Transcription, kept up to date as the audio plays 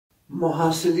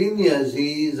محصلین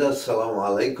عزیز السلام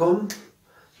علیکم.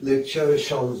 لکچر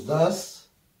 16 است.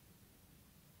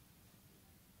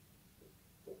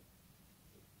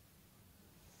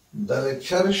 در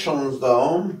لکچر 16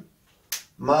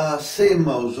 ما 3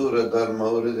 موضوع را در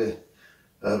مورد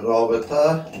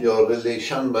رابطه یا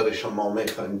ریلیشن برای شما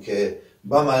میخوایم که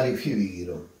به معرفی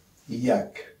بگیرم. 1.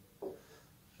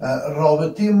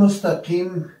 رابطه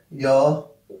مستقیم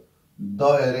یا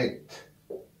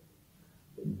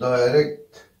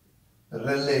دایرکت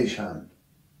ریلیشن.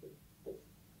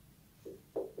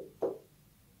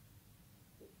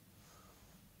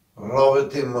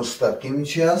 رابطه مستقیم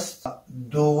چی است؟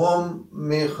 دوم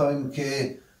میخوایم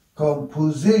که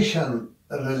کامپوزیشن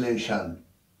ریلیشن.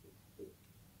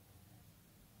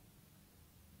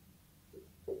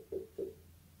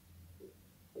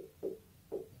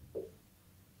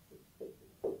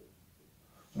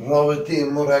 رابطه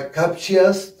مرکب چی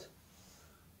است؟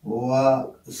 و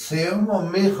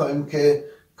سوم میخوایم که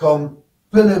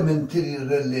کامپلمنتری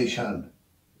ریلیشن.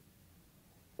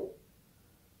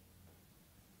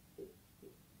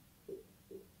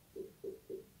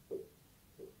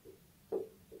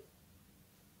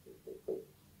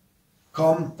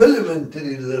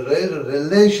 کامپلمنتری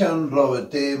ریلیشن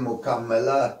رابطه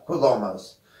مکمله کدام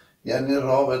است؟ یعنی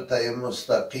رابطه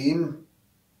مستقیم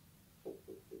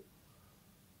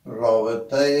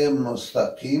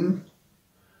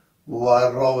و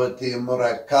رابطه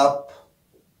مرکب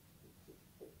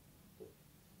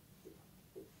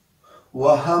و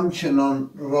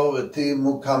همچنان رابطه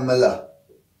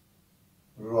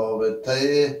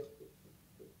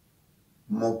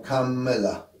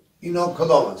مکمله. اینا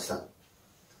کدام هستند؟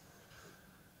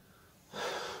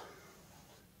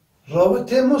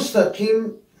 رابطه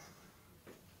مستقیم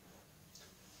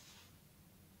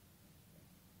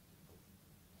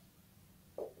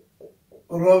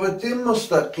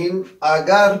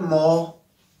اگر ما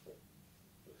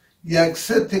یک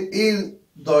ست ایل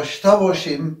داشته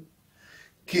باشیم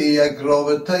که یک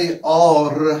رابطه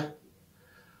آر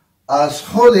از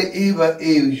خود ای و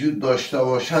ای وجود داشته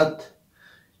باشد،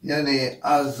 یعنی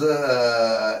از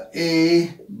ای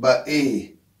به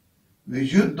ای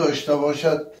وجود داشته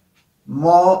باشد،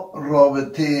 ما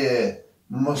رابطه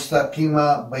مستقیم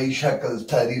به این شکل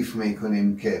تعریف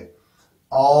میکنیم که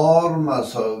آر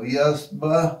مساوی است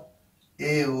به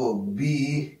ای و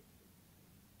بی،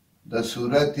 در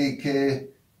صورتی که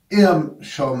ای هم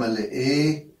شامل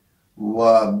ای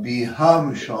و بی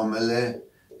هم شامل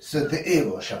ست ای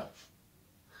باشد.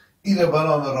 این را به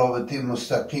نام رابطه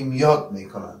مستقیم یاد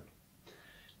میکنن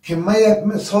که من یک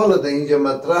مثال در اینجا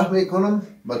مطرح میکنم.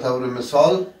 به طور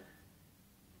مثال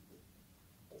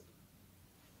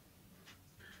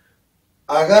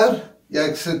اگر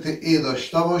یک ست ای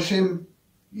داشته باشیم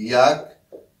 1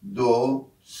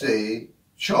 2 3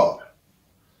 4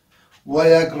 و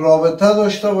یک رابطه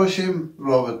داشته باشیم،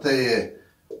 رابطه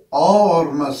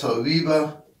آر مساوی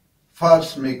به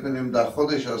فرض میکنیم در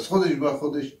خودش از خودش به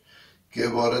خودش که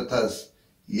عبارت از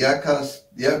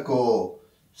 1 و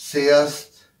 3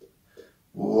 است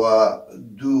و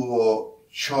 2 و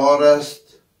 4 است،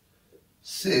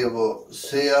 3 و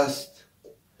 3 است،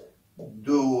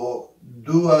 2 و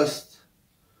 2 است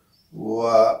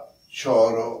و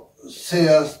 4 و 3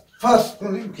 است. فرض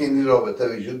کنیم که این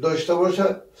رابطه وجود داشته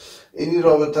باشد. این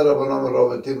رابطه را به نام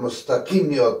رابطه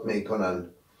مستقیم یاد میکنن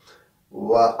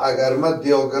و اگر من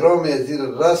دیاگرام از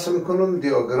این رسم کنم،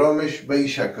 دیاگرامش به این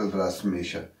شکل رسم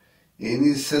میشه.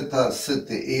 یعنی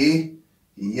ست ای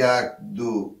 1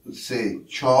 2 3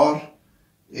 4،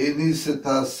 اینی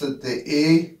ست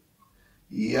ای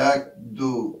 1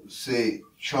 2 3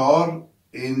 4،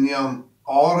 اینی هم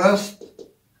آر است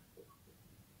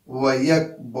و 1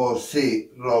 با 3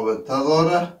 رابطه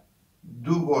داره،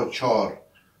 2 با 4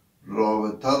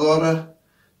 رابطه داره،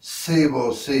 3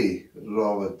 با 3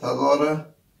 رابطه داره،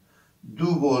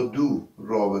 2 با 2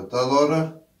 رابطه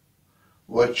داره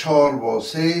و 4 با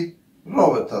 3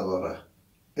 رابطه داره.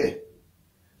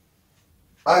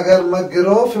 اگر من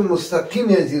گراف مستقیم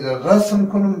از این رسم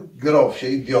کنم، گراف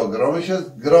دیاگرامش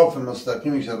است، گراف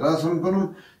مستقیمش رسم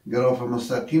کنم، گراف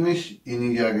مستقیمش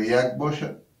اینجا اگر 1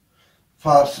 باشه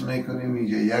فرض میکنیم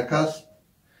اینجا 1 است،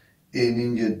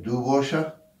 اینجا 2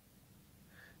 باشه،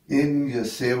 اینجا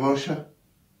 3 باشه،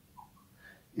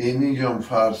 اینجا هم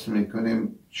فرض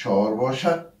میکنیم 4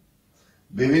 باشه.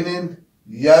 ببینین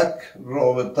 1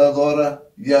 رابطه داره،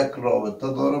 1 رابطه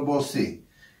داره با 3،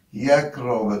 1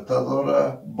 رابطه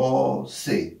داره با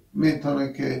 3.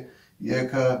 میتونه که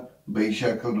 1 به این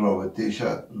شکل رابطهش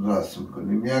رسم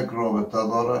کنیم. 1 رابطه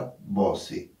داره با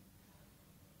 3،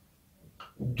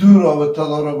 2 رابطه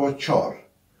داره با 4.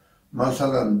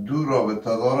 مثلا 2 رابطه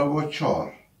داره با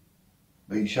 4.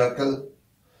 به این شکل.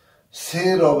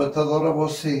 3 رابطه داره با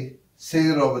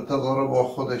 3 رابطه داره با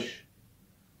خودش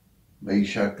به این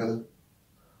شکل،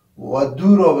 و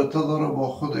 2 رابطه داره با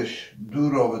خودش، 2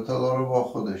 رابطه داره با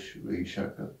خودش به این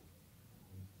شکل،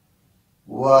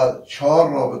 و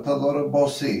 4 رابطه داره با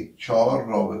 3، 4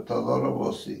 رابطه داره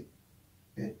با 3.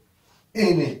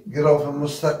 این گراف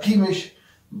مستقیمش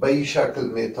به این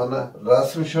شکل میتونه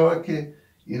رسم شود که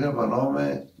اینه به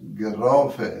نام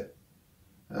گراف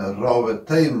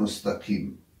رابطه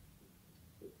مستقیم،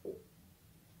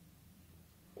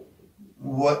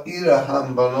 و ایره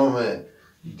هم به نام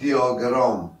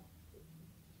دیاگرام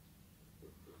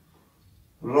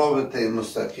رابطه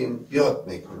مستقیم یاد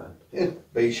میکنن.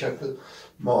 به این شکل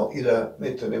ما ایره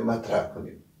میتونیم مطرح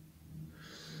کنیم.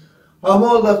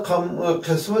 اما در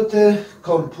قسمت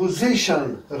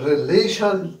کامپوزیشن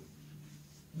ریلیشن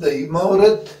در این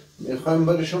مورد میخوایم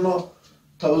برای شما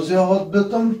توضیحات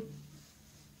بدم.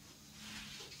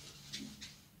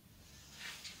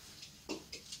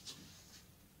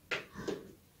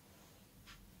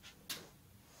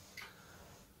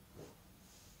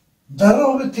 در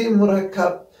رابطه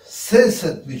مرکب 3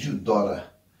 ست وجود داره.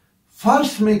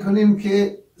 فرض میکنیم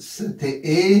که ست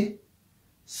A،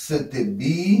 ست B،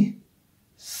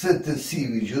 ست C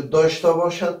وجود داشته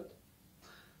باشد.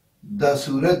 در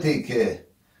صورتی که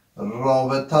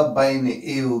رابطه بین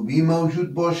A و B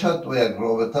موجود باشد و یک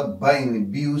رابطه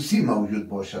بین B و C موجود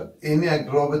باشد. این یک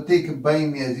رابطه که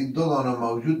بین از این 2 دانه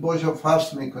موجود باشد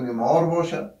فرض میکنیم R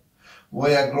باشد، و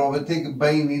یک رابطه که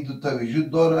بین این 2 تا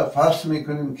وجود داره فرض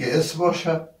میکنیم که S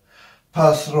باشه.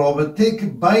 پس رابطه که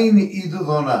بین این 2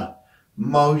 دانه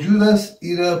موجود است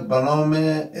ایره به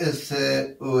نام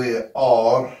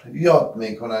SOR یاد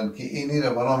میکنن که این را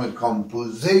به نام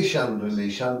کامپوزیشن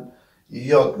ریلیشن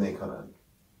یاد میکنن.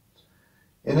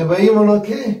 یعنی به این معنی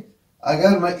که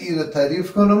اگر من این را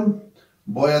تعریف کنم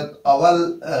باید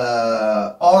اول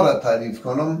آر را تعریف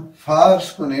کنم.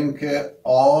 فرض کنیم که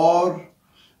آر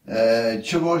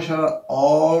چه باشه؟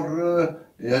 آر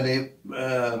یعنی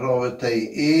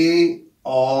رابطه A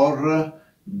آر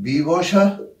B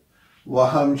باشه، و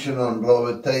همچنان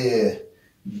رابطه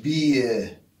B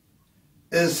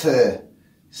S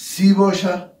C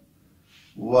باشه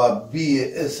و B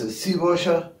S C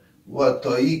باشه، و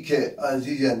تا ای که از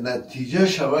اینجا نتیجه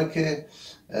شود که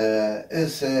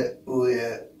S O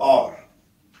R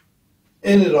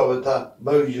این رابطه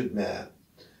به وجود میاد.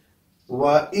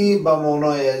 و این به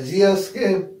معنای ازی است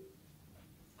که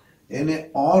یعنی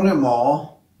آر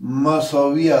ما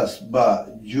مساوی است با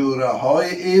جوره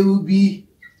های A و B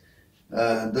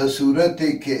در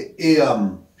صورتی که A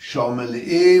هم شامل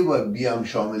A و B هم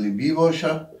شامل B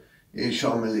باشه، A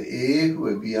شامل A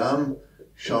و B هم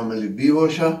شامل B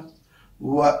باشه،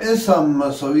 و S هم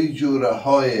مساوی جوره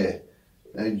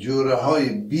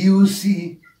های B و C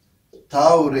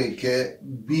طوری که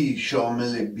B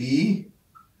شامل B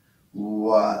و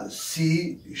C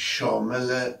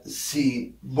شامل C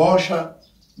باشه.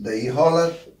 در این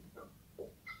حالت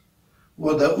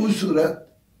و در اون صورت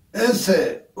S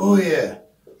او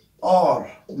R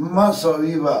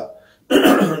مساوی و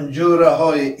جوره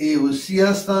های A و C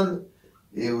هستند،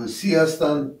 A و C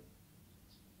هستند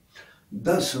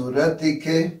در صورتی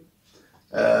که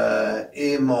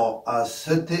A ما از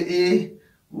ست A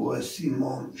و C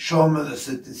ما شامل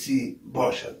ست C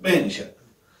باشد. به این شکل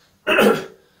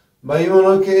با این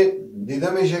معنی که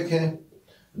دیده میشه که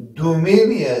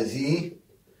دومینی ازی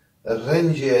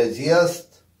رنج ازی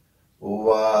است، و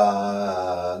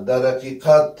در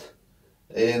حقیقت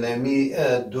اینمی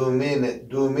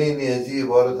دومینی ازی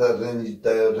عبارت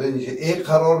رنج A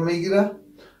قرار میگیره،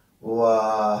 و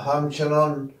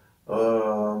همچنان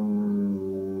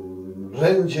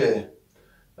رنج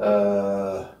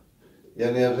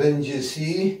یعنی رنج C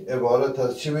عبارت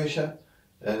از چی میشه؟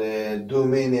 یعنی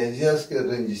دومین ازی است که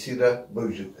رنج C را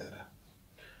وجود داره.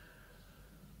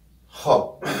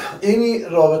 خب اینی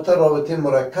رابطه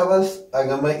مرکب است.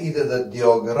 اگر من ایده در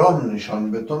دیاگرام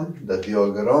نشان بدم، در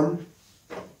دیاگرام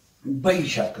به این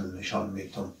شکل نشان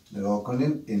میتونم. نگاه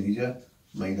کنیم اینجا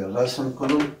من ایده رسم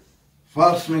کنم.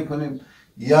 فرض میکنیم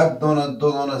 1 دانه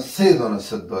 2 دانه 3 دانه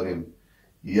ست داریم.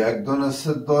 1 دانه ست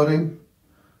داریم،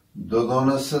 2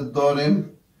 دانه ست داریم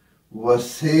و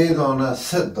 3 دانه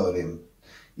ست داریم.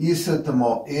 این ست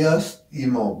ما A است، این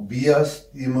ما B است،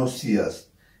 این ما C است.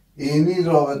 اینی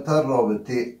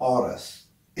رابطه R است.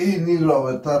 اینی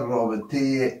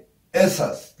رابطه S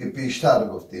است که پیشتر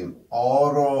گفتیم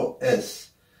R و S.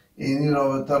 اینی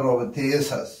رابطه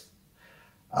S است.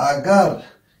 اگر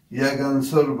یک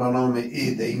عنصر به نام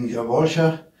A در اینجا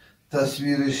باشه،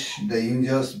 تصویرش در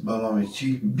اینجاست به نام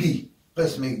چی؟ B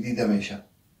قسمی دیده میشه.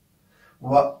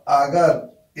 و اگر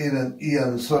A این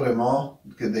عنصر ما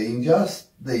که در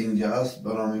اینجاست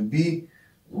به نام بی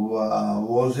و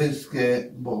واضح است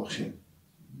که بخشیم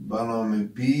به نام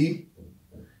بی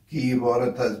که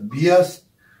عبارت از بی است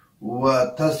و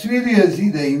تصویری از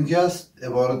این در اینجاست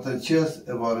عبارت از چی است؟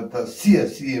 عبارت از سی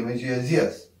است، سی مجازی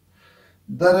است.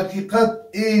 در حقیقت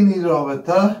این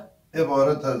رابطه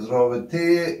عبارت از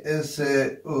رابطه اس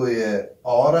اوی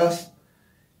آر است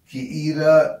که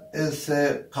ایره اس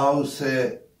قوس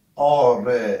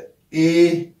آر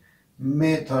ای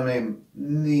میتونیم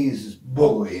نیز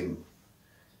بگوییم.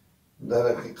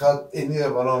 در حقیقت اینی را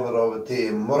به نام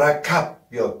رابطه مرکب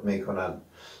یاد میکنن،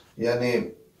 یعنی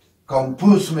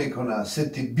کامپوز میکنه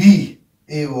ست بی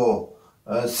ای و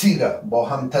سی را با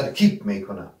هم ترکیب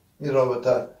میکنه. این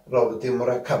رابطه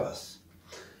مرکب است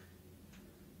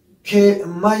که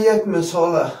ما یک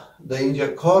مثال در اینجا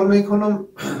کار میکنم.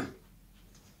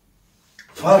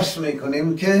 فرض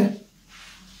میکنیم که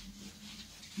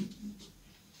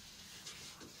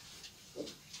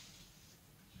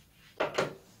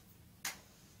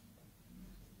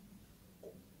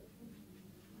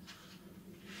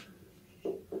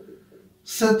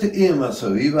ست ای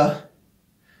مساوی به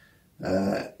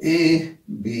A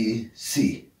B C،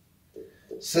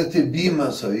 ست B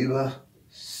مساوی به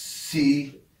C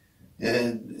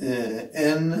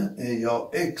N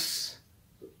یا X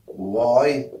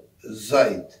Y Z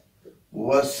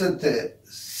و ست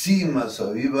C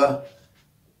مساوی به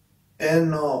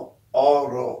N و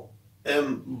R و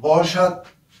M باشد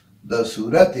در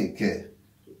صورتی که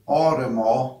R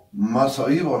ما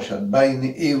مساوی باشد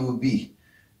بین A و B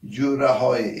جوره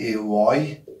های A Y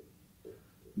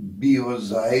B و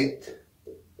Z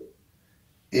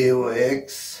A و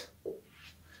X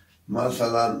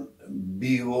مثلا B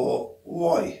و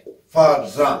Y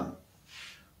فرضاً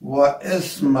و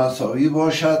S مساوی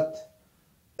باشد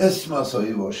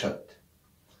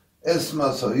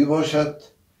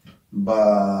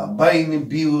بین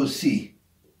B و C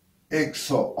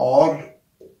X و R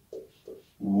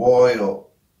Y و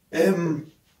M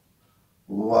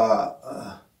و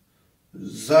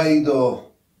زید و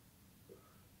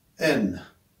N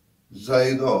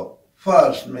زید و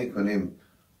فرض میکنیم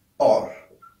R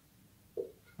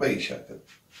به این شکل.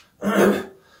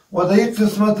 و در یک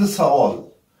قسمت سوال،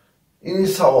 این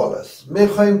سوال است،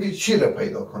 میخوایم که چی را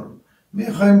پیدا کنیم؟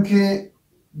 میخوایم که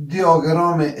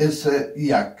دیاگرام S1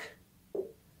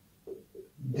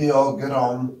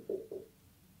 دیاگرام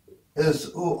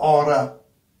SOR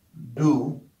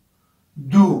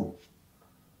دو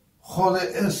خود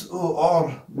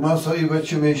SOR مساوی به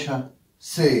چی میشه؟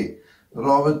 3.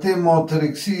 رابطه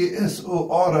ماتریکسی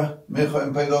SOR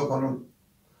میخوایم پیدا کنیم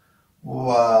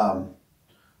و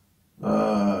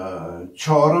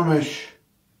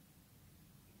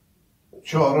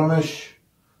چهارمش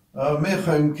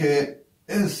میخوایم که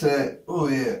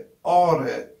SOR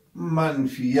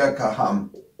منفی 1 هم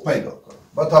پیدا کنیم.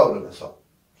 به طور مثال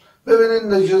ببینید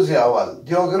در جزء اول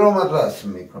دیاگرام رسم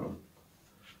میکنم.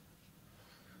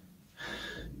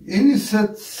 اینی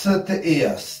ست A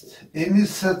است، اینی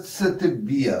ست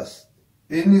B است،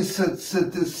 اینی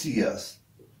ست C است،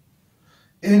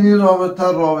 اینی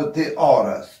رابطه R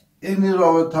است، اینی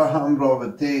رابطه هم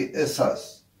رابطه S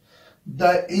است.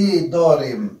 در A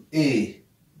داریم A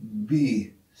B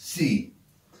C،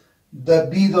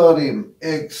 در B داریم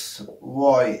X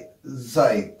Y Z،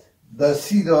 در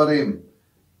C داریم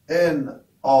N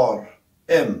R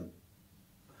M.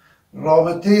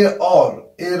 رابطه R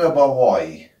A را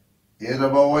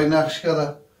با Y نقش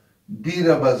کرده، B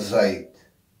را با Z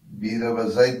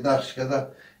نقش کرده،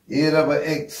 A را با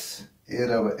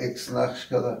X نقش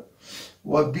کرده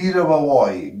و B را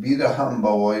با Y را هم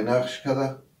با Y نقش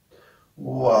کرده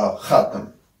و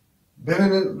ختم.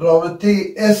 ببینید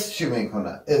رابطه S چی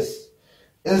میکنه؟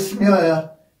 S میایه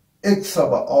X را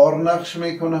با R نقش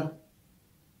میکنه،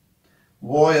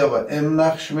 Y را با M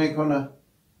نقش میکنه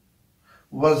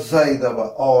و Z را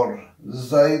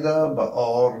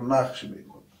با R نقش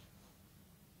میکنه.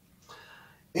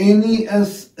 اینی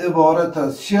اس عبارت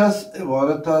از چی است؟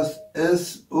 عبارت از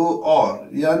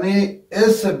SOR، یعنی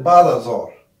S بعد از R.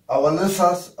 اول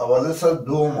اس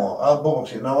دوم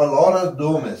ببخشید اول R از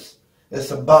دوم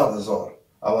اس بعد از R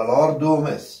اول R دوم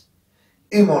اس.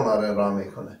 این معنی را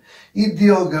میکنه. این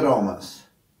دیاگرام است.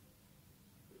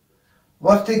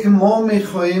 وقتی که ما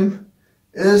میخواییم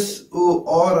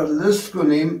SOR لیست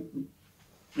کنیم،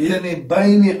 یعنی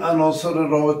بین عناصر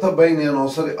رابطه بین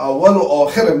عناصر اول و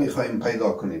آخر میخواییم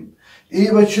پیدا کنیم.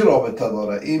 ای به چه رابطه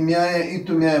داره؟ ای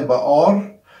تو میایه به R،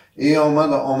 ای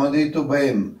آمده ای تو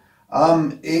به M.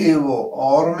 ام ای و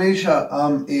R میشه،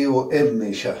 ام ای و M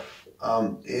میشه.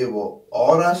 ام ای و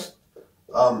R است،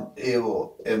 ام ای و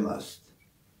M است.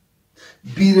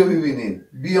 بی رو میبینین،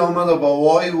 بی آمده با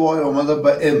وای، وای آمده با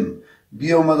ام،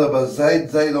 بی آمده با زید،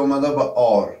 زید آمده با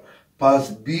آر.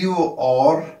 پس بی و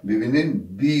آر ببینین،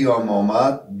 بی هم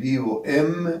آمد، بی و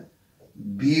ام،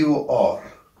 بی و آر،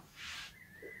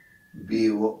 بی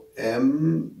و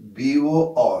ام، بی و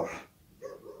آر،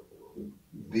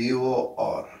 بی و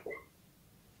آر،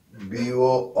 بی و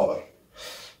آر.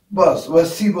 بس و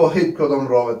سی با هیچ کدام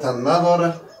رابطه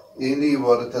نداره. این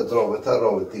عبارت از رابطه،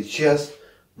 رابطه چی است؟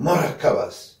 مرکب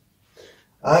است.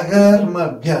 اگر ما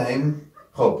بیایم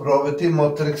خب رابطه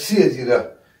ماتریکسی از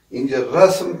اینجا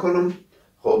رسم کنم،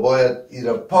 خب باید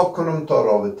ایره پاک کنم تا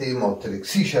رابطه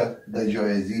ماتریکسی شد. در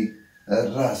جای ازی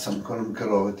رسم کنم که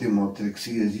رابطه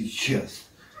ماتریکسی ازی چی است؟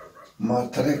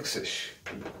 ماتریکسش.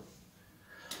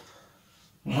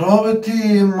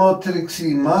 رابطه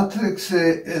ماتریکسی، ماتریکس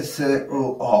اس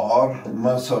او آر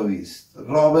مساوی است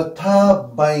رابطه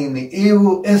بین ای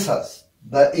و اس است.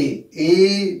 در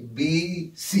ای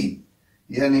بی سی،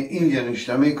 یعنی اینجا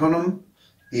نشته میکنم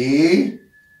ای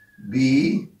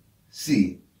بی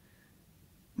سی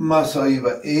مساوی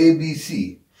با ای بی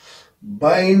سی.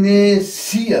 بین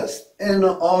سی است ان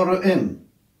آر و ام،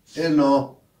 ان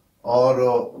آر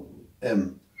و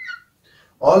ام.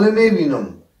 حالا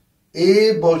میبینم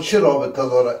ای با چه رابطه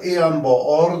داره؟ ای هم با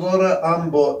آر داره، هم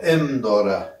با ام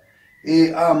داره. ای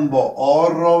هم با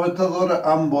آر رابطه داره،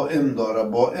 هم با ام داره،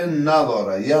 با ام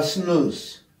نداره. یس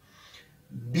نوس.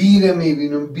 بی رو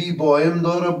میبینم، بی با ام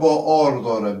داره، با آر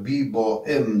داره. بی با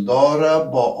ام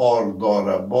داره، با آر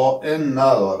داره، با ام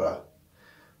نداره.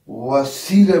 و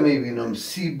سی رو میبینم،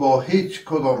 سی با هیچ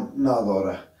کدام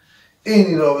نداره.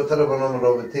 این رابطه رو به نام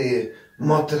رابطه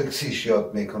ماتریکسیش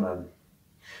یاد میکنن.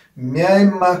 میایم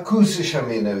معکوسش هم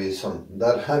می نویسم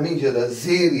در همین جا در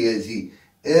زیری ازی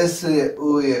اس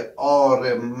او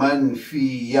آر منفی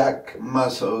یک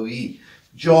مساوی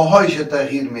جاهایش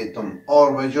تغییر میتم.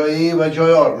 آر و جای ای و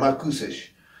جای آر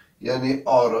معکوسش، یعنی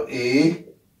آر و ای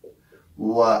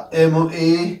و ام و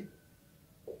ای،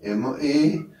 ام و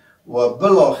ای و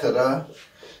بالاخره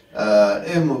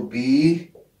ام و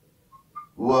بی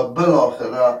و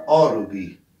بالاخره آر و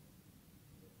بی،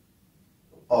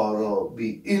 آر و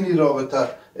بی. این رابطه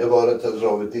عبارت از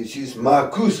رابطه چیست؟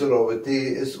 معکوس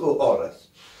رابطه اس او آر است.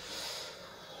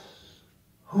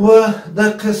 و در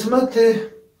قسمت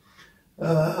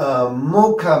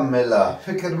مکمله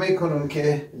فکر میکنم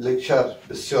که لکچر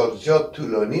بسیار زیاد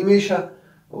طولانی میشه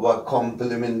و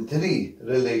کامپلیمنتری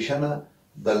ریلیشن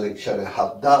در لکچر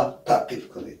 17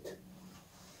 تعقیب کنید.